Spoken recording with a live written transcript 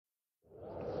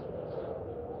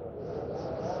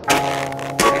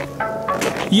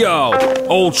Yo,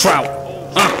 Old Trout.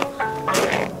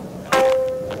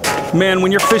 Man,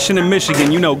 when you're fishing in Michigan,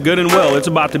 you know good and well it's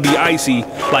about to be icy,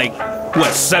 like,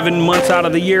 what, 7 months out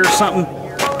of the year or something?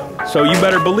 So you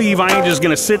better believe I ain't just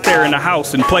gonna sit there in the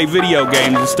house and play video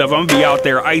games and stuff. I'm gonna be out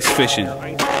there ice fishing.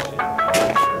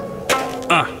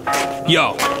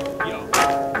 Yo.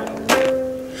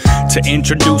 To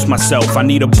introduce myself, I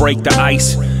need to break the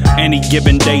ice. Any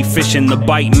given day fishing the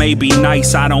bite may be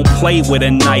nice. I don't play with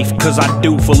a knife, cause I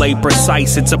do fillet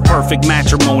precise. It's a perfect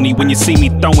matrimony when you see me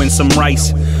throwing some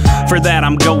rice. For that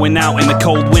I'm going out in the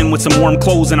cold wind with some warm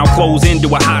clothes, and I'll close into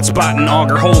a hot spot and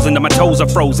auger holes into my toes are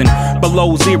frozen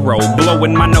below zero,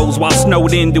 blowing my nose while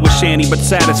snowed into a shanty, but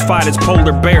satisfied as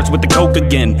polar bears with the coke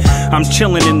again. I'm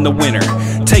chilling in the winter,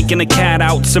 taking a cat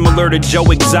out similar to Joe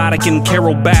Exotic and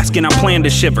Carol Baskin. I plan to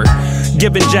shiver,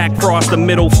 giving Jack Frost the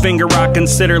middle finger. I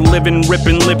consider living,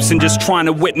 ripping lips and just trying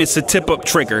to witness a tip-up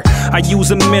trigger. I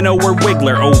use a minnow or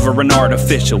wiggler over an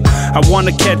artificial. I want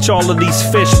to catch all of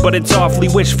these fish, but it's awfully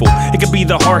wishful. It could be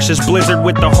the harshest blizzard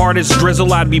with the hardest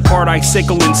drizzle. I'd be part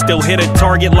icicle and still hit a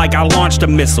target like I launched a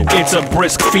missile. It's a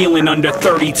brisk feeling under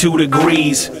 32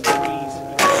 degrees.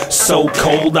 So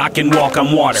cold I can walk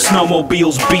on water.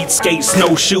 Snowmobiles beat skate,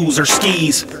 snowshoes or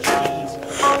skis.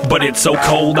 But it's so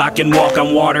cold I can walk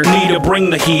on water. Need to bring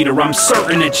the heater, I'm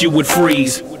certain that you would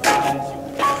freeze.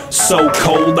 So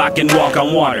cold I can walk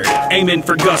on water. Aiming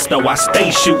for gusto, I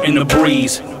stay shooting the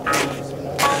breeze.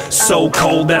 So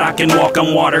cold that I can walk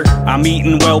on water. I'm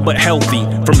eating well but healthy,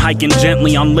 from hiking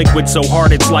gently on liquid so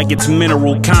hard it's like its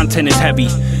mineral content is heavy.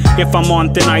 If I'm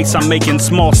on thin ice, I'm making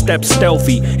small steps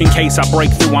stealthy. In case I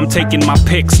break through, I'm taking my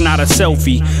pics, not a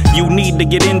selfie. You need to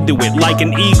get into it, like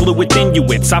an igloo with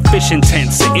Inuits. I fish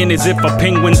intense, sitting as if a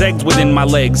penguin's eggs within my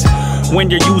legs. When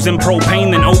you're using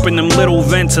propane, then open them little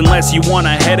vents. Unless you want a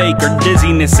headache or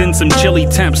dizziness in some chilly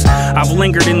temps. I've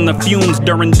lingered in the fumes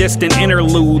during distant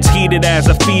interludes, heated as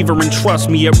a fever, and trust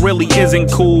me, it really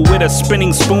isn't cool. With a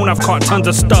spinning spoon, I've caught tons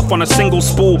of stuff on a single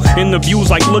spool. And the view's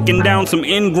like looking down some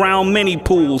in-ground mini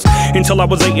pools. Until I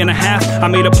was 8 and a half, I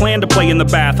made a plan to play in the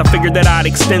bath. I figured that I'd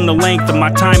extend the length of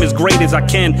my time as great as I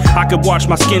can. I could watch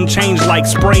my skin change like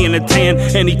spraying a tan.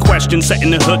 Any question setting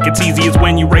the hook, it's easy as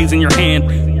when you're raising your hand.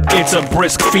 It's a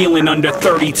brisk feeling under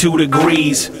 32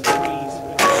 degrees.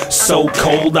 So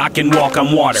cold I can walk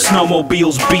on water.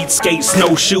 Snowmobiles beat skate,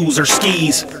 snowshoes or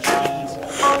skis.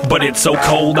 But it's so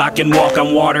cold I can walk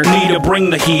on water. Need to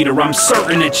bring the heater, I'm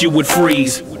certain that you would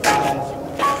freeze.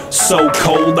 So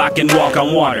cold I can walk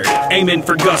on water. Aiming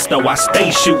for gusto, I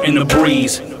stay shooting the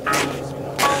breeze.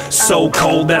 So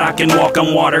cold that I can walk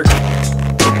on water.